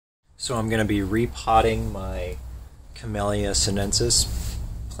So I'm going to be repotting my Camellia Sinensis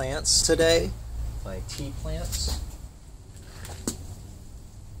plants today, my tea plants.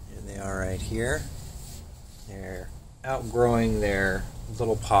 And they are right here. They're outgrowing their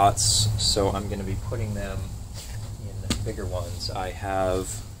little pots, so I'm going to be putting them in bigger ones. I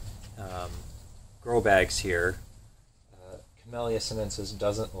have grow bags here. Camellia Sinensis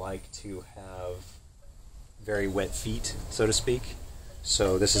doesn't like to have very wet feet, so to speak.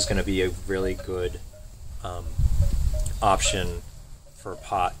 So this is going to be a really good option for a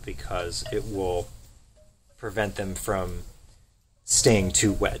pot because it will prevent them from staying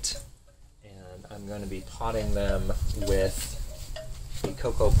too wet. And I'm going to be potting them with a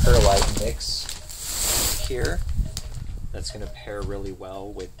Coco Perlite mix here. That's going to pair really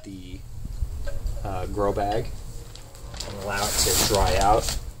well with the grow bag and allow it to dry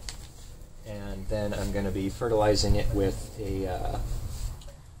out. And then I'm going to be fertilizing it with the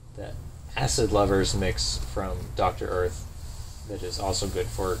Acid Lovers mix from Dr. Earth that is also good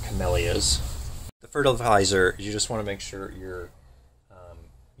for camellias. The fertilizer, you just want to make sure you're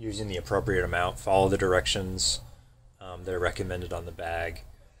using the appropriate amount. Follow the directions that are recommended on the bag.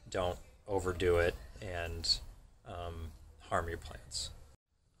 Don't overdo it and harm your plants.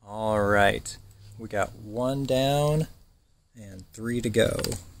 Alright, we got 1 down and 3 to go.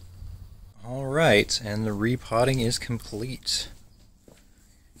 Alright, and the repotting is complete.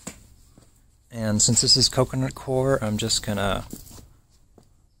 And since this is coconut coir, I'm just gonna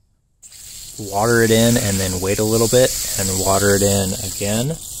water it in and then wait a little bit and water it in again,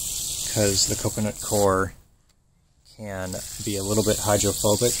 because the coconut coir can be a little bit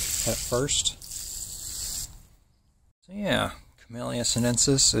hydrophobic at first. So yeah, Camellia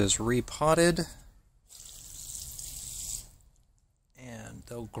Sinensis is repotted. And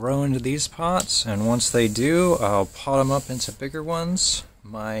they'll grow into these pots, and once they do, I'll pot them up into bigger ones.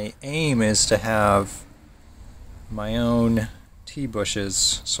 My aim is to have my own tea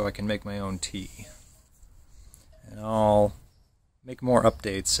bushes so I can make my own tea. And I'll make more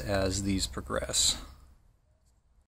updates as these progress.